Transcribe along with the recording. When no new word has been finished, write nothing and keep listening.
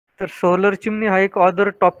तर सोलर चिमणी हा एक अदर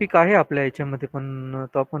टॉपिक आहे आपल्या याच्यामध्ये, पण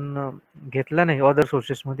तो आपण घेतला नाही अदर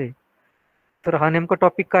सोर्सेसमध्ये. तर हा नेमका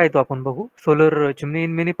टॉपिक काय आहे तो आपण बघू. सोलर चिमणी.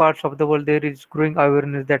 In many parts of the world there is growing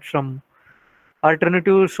awareness that some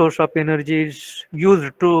alternative source of energy is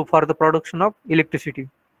used to for the production of electricity.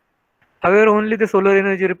 However, only the solar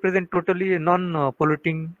energy represent totally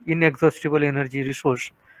non-polluting, inexhaustible energy resource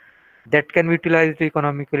that can be utilized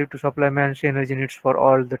economically to supply man's energy needs for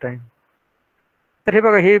all the time. तर हे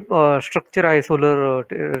बघा, हे structure आहे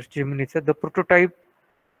solar चिमनीचं. The prototype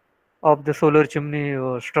of the solar chimney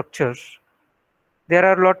structures. There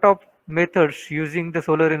are a lot of methods using the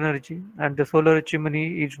solar energy, and the solar chimney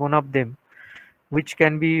is one of them, which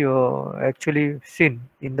can be actually seen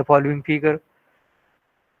in the following figure.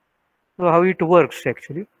 So how it works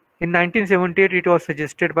actually. In 1978, it was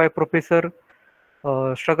suggested by Professor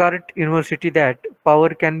Stuttgart University that power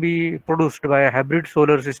can be produced by a hybrid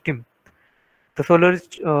solar system. The solar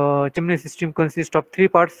chimney system consists of three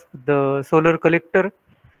parts: the solar collector,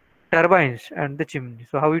 turbines, and the chimney.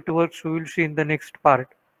 So how it works, we will see in the next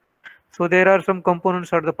part. So there are some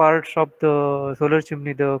components or the parts of the solar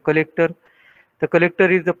chimney. The collector. The collector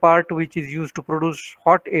is the part which is used to produce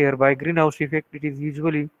hot air by greenhouse effect. It is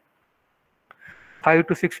usually 5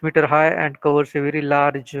 to 6 meter high and covers a very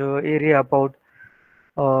large area, about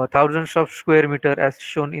thousands of square meter, as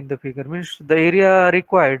shown in the figure. Means the area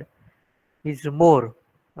required is more,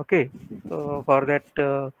 okay, for that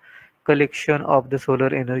collection of the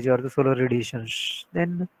solar energy or the solar radiations.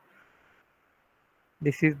 Then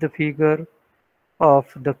this is the figure of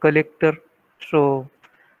the collector. So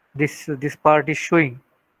this part is showing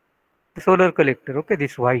the solar collector, okay,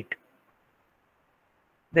 this white.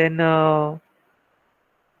 Then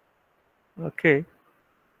okay,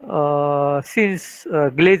 since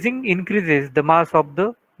glazing increases the mass of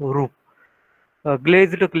the roof,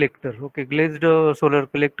 glazed collector, okay, glazed solar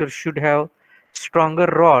collector should have stronger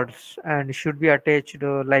rods and should be attached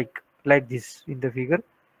like this in the figure.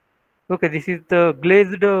 Okay, this is the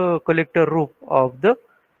glazed collector roof of the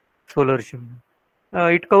solar chimney.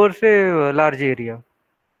 It covers a large area,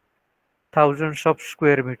 thousands of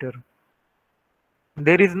square meter.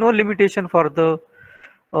 There is no limitation for the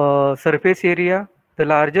surface area. The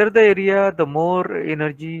larger the area, the more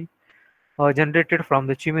energy generated from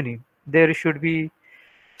the chimney. There should be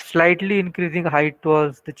slightly increasing height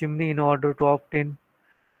towards the chimney in order to obtain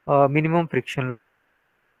minimum friction.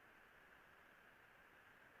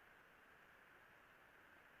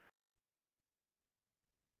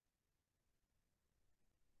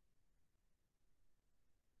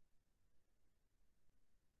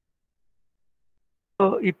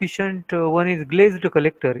 Efficient one is glazed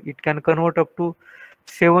collector. It can convert up to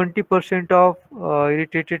 70% of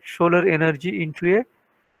irradiated solar energy into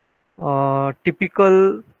a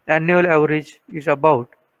typical annual average is about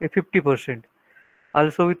a 50%.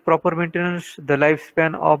 Also, with proper maintenance, the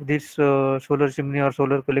lifespan of this solar chimney or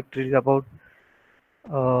solar collector is about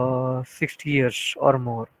 60 years or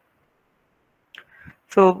more.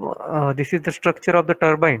 So, this is the structure of the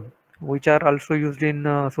turbine, which are also used in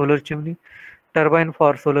solar chimney. Turbine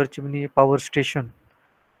for solar chimney power station.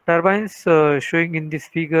 Turbines showing in this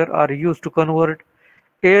figure are used to convert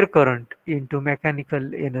air current into mechanical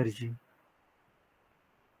energy.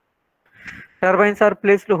 Turbines are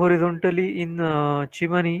placed horizontally in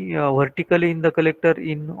chimney, vertically in the collector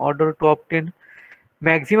in order to obtain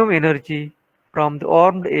maximum energy from the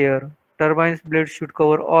warmed air. Turbines blades should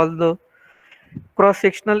cover all the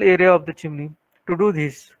cross-sectional area of the chimney. To do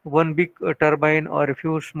this, one big turbine or a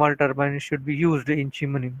few small turbines should be used in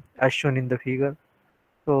chimney, as shown in the figure.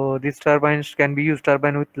 So these turbines can be used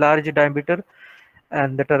turbine with large diameter,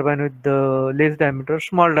 and the turbine with the less diameter,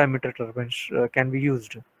 small diameter turbines can be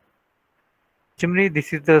used. Chimney,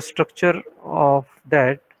 this is the structure of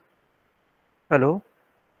that. Hello.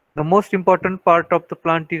 The most important part of the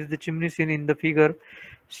plant is the chimney seen in the figure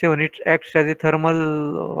 7. It acts as a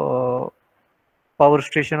thermal power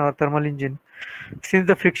station or thermal engine. Since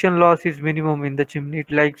the friction loss is minimum in the chimney,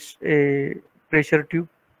 it likes a pressure tube.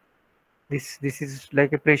 This is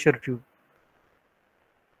like a pressure tube.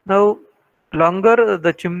 Now, longer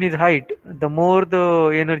the chimney's height, the more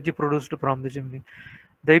the energy produced from the chimney.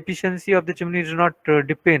 The efficiency of the chimney does not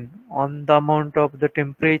depend on the amount of the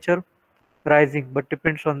temperature rising, but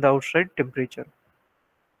depends on the outside temperature.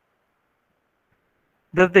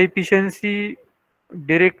 Thus,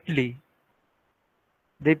 directly,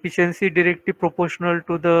 the efficiency directly proportional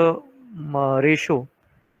to the ratio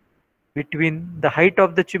between the height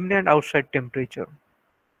of the chimney and outside temperature.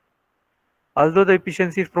 Although the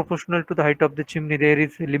efficiency is proportional to the height of the chimney, there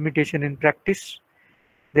is a limitation in practice.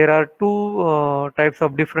 There are two types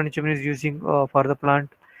of different chimneys using for the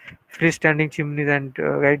plant. freestanding chimneys and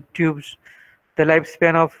guide tubes. The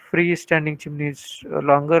lifespan of freestanding chimneys is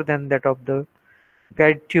longer than that of the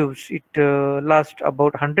guide tubes. It lasts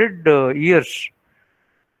about 100 years.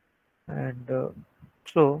 And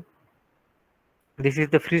so this is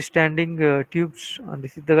the freestanding tubes, and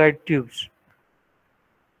this is the guide tubes.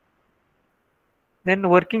 Then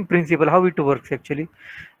working principle, how it works actually.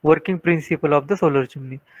 Working principle of the solar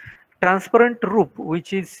chimney. Transparent roof,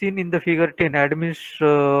 which is seen in the figure 10, admits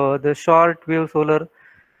the short wave solar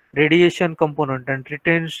radiation component and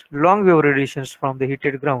retains long wave radiations from the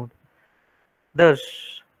heated ground. Thus,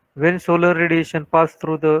 when solar radiation passes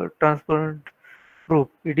through the transparent roof,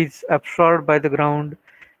 it is absorbed by the ground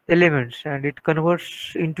elements and it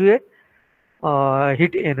converts into a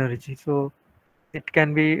heat energy. So it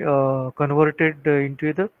can be converted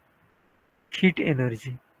into the heat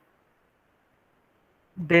energy.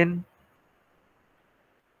 Then,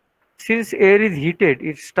 since air is heated,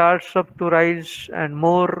 it starts up to rise and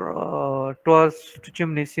more towards to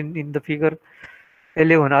chimneys in the figure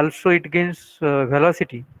 11. Also, it gains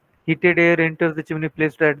velocity. Heated air enters the chimney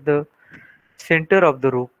placed at the center of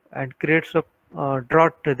the roof and creates a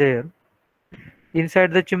draught there.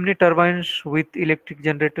 Inside the chimney, turbines with electric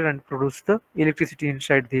generator and produce the electricity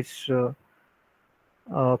inside this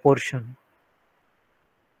portion.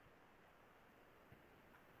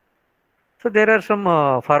 So there are some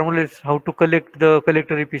formulas how to collect the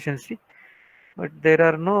collector efficiency, but there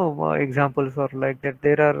are no examples or like that.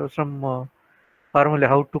 There are some formula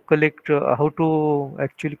how to collect, how to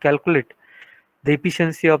actually calculate the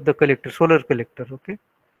efficiency of the collector, solar collector. Okay,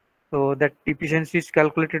 so that efficiency is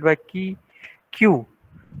calculated by key Q.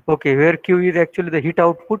 Okay, where Q is actually the heat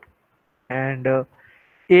output, and A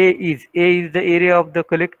is the area of the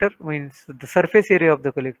collector, means the surface area of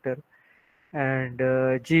the collector, and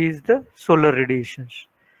G is the solar radiations.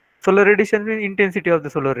 Solar radiation means intensity of the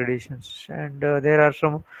solar radiations, and there are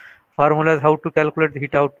some formulas how to calculate the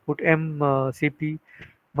heat output. Cp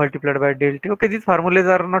multiplied by delta. Okay, these formulas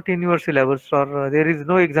are not in your syllabus, or there is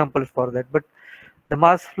no examples for that. But the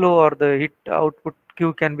mass flow or the heat output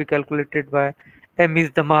Q can be calculated by M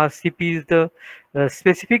is the mass, Cp is the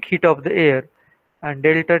specific heat of the air, and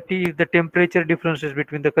delta T is the temperature differences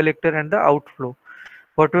between the collector and the outflow.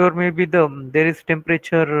 Whatever may be there is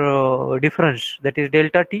temperature difference, that is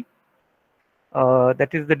delta T. That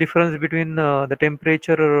is the difference between the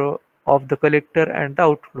temperature of the collector and the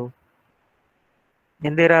outflow.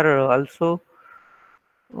 And there are also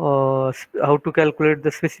how to calculate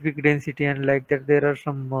the specific density, and like that there are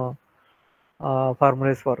some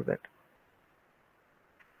formulas for that.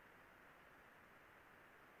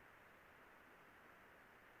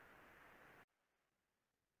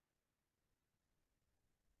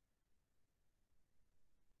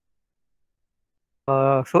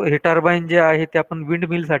 So hey turbine जे आहे ते आपण wind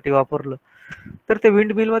mill साठी वापरलं तर ते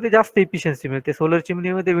wind mill मध्ये जास्त efficiency मिळते. सोलर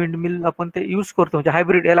चिमनीमध्ये विंड मिल आपण ते यूज करतो, म्हणजे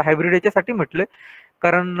हायब्रिड, याला हायब्रिड याच्यासाठी म्हटलंय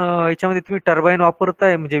कारण याच्यामध्ये तुम्ही टर्बाईन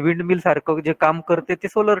वापरताय, म्हणजे विंड मिल सारखं जे काम करते ते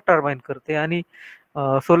सोलर टर्बाईन करते. आणि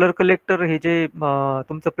सोलर कलेक्टर हे जे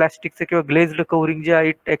तुमचं प्लॅस्टिकचं किंवा ग्लेज्ड कव्हरिंग जे आहे,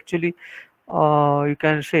 it actually you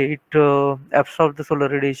can say it absorb the solar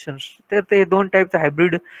radiations. तर ते दोन टाईपचं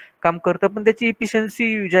हायब्रिड काम करतं, पण त्याची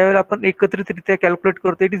इफिशियन्सी ज्यावेळेला आपण एकत्रितरित्या कॅल्क्युलेट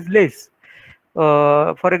करतो it is less.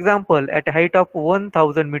 For example, at a height of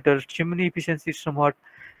 1000 meters, chimney efficiency is somewhat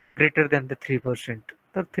greater than the 3%.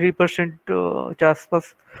 तर 3% च्या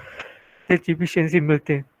आसपास त्याची efficiency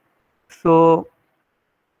मिळते. So,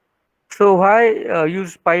 why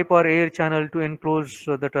use pipe or air channel to enclose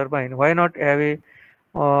the turbine? Why not have a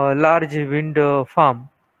large wind farm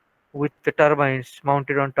with the turbines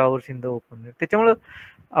mounted on towers in the open air? त्याच्यामुळं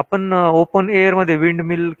आपण open air मध्ये wind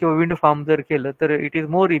mill किंवा wind farm जर केलं तर it is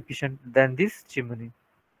more efficient than this chimney.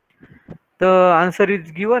 The answer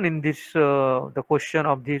is given in this the question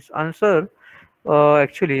of this answer.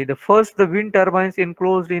 Actually, the first, the wind turbines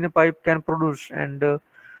enclosed in a pipe can produce and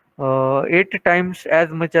 8 times as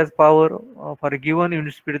much as power for a given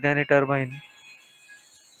unit speed than a turbine.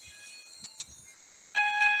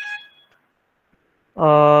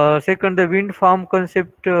 Second, the wind farm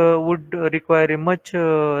concept would require a much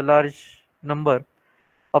large number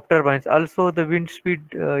of turbines. Also, the wind speed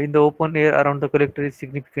in the open air around the collector is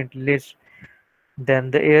significantly less than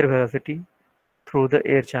the air velocity through the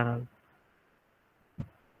air channel.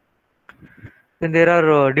 Then there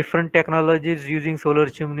are different technologies using solar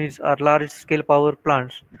chimneys or large scale power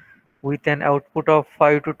plants with an output of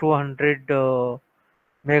 5 to 200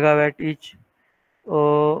 megawatt each.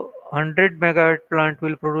 100 megawatt plant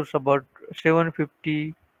will produce about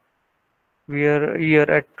 750 year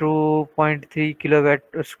at 2.3 kilowatt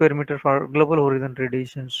square meter for global horizon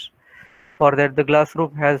radiations. For that, the glass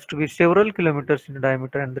roof has to be several kilometers in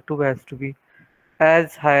diameter and the tube has to be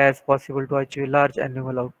as high as possible to achieve large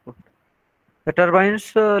annual output. The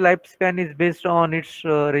turbine's lifespan is based on its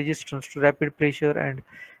resistance to rapid pressure and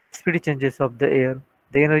speed changes of the air.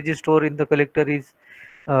 The energy stored in the collector is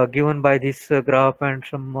given by this graph and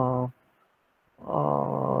some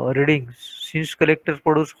readings. Since collectors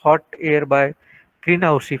produce hot air by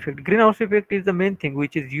greenhouse effect. Greenhouse effect is the main thing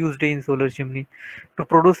which is used in solar chimney to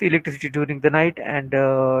produce electricity during the night, and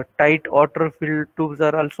tight water-filled tubes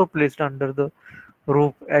are also placed under the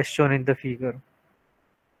roof as shown in the figure.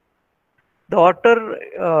 The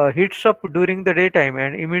water heats up during the daytime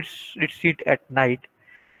and emits its heat at night.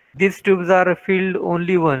 These tubes are filled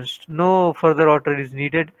only once. No further water is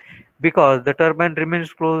needed because the turbine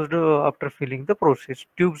remains closed after filling the process.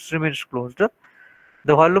 Tubes remains closed.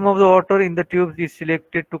 The volume of the water in the tubes is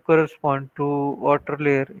selected to correspond to water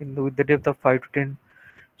layer with the depth of 5 to 10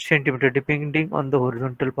 centimeter depending on the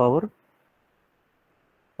horizontal power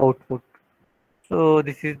output. So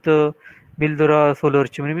this is the Mildura solar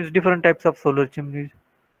chimney. Means different types of solar chimneys.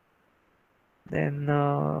 Then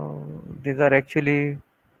these are actually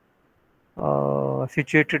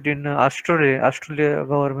situated in Australia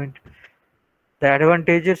government. The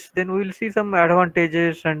advantages, then we will see some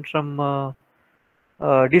advantages and some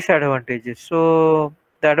disadvantages. So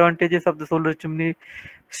the advantages of the solar chimney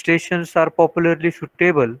stations are popularly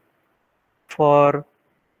suitable for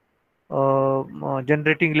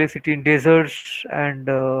generating electricity in deserts and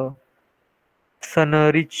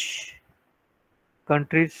sun-rich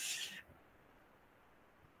countries.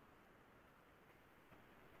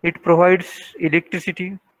 It provides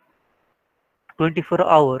electricity 24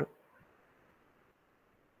 hour.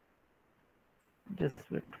 Just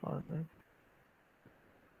wait for that.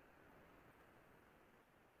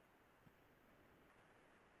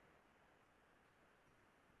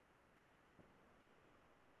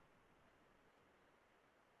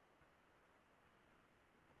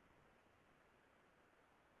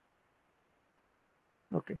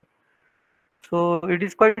 Okay. So it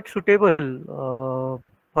is quite suitable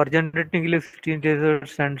for generating electricity in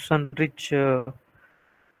deserts and sun-rich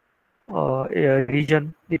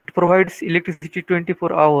region. It provides electricity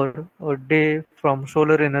 24 hour a day from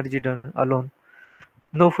solar energy done alone.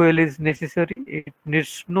 No fuel is necessary. It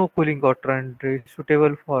needs no cooling water and is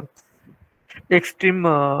suitable for extreme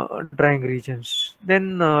drying regions.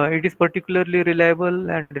 Then it is particularly reliable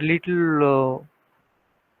and little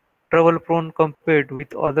trouble prone compared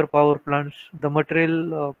with other power plants. The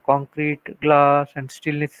material, concrete, glass, and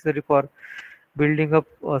steel necessary for building up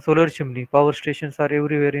solar chimney power stations are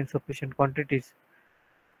everywhere in sufficient quantities,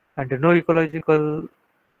 and no ecological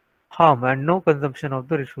harm and no consumption of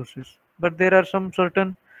the resources. But there are some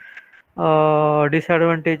certain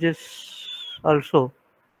disadvantages also.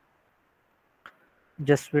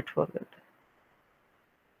 Just wait for that.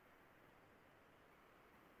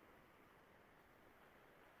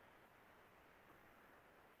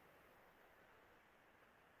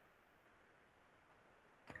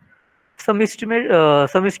 Some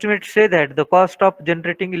estimates say that the cost of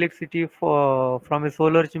generating electricity from a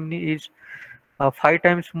solar chimney is 5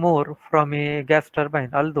 times more from a gas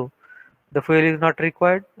turbine, although the fuel is not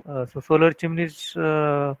required. So solar chimneys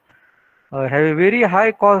have a very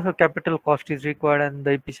high cost, capital cost is required, and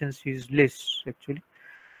the efficiency is less actually.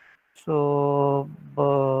 So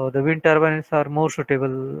the wind turbines are more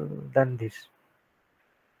suitable than this.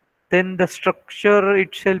 Then the structure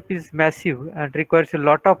itself is massive and requires a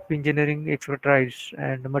lot of engineering expertise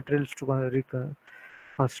and materials to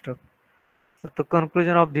construct. So the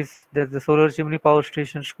conclusion of this, that the solar chimney power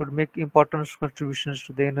stations could make important contributions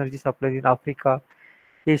to the energy supply in Africa,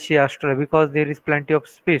 Asia, Australia, because there is plenty of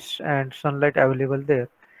space and sunlight available there.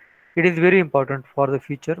 It is very important for the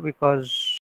future because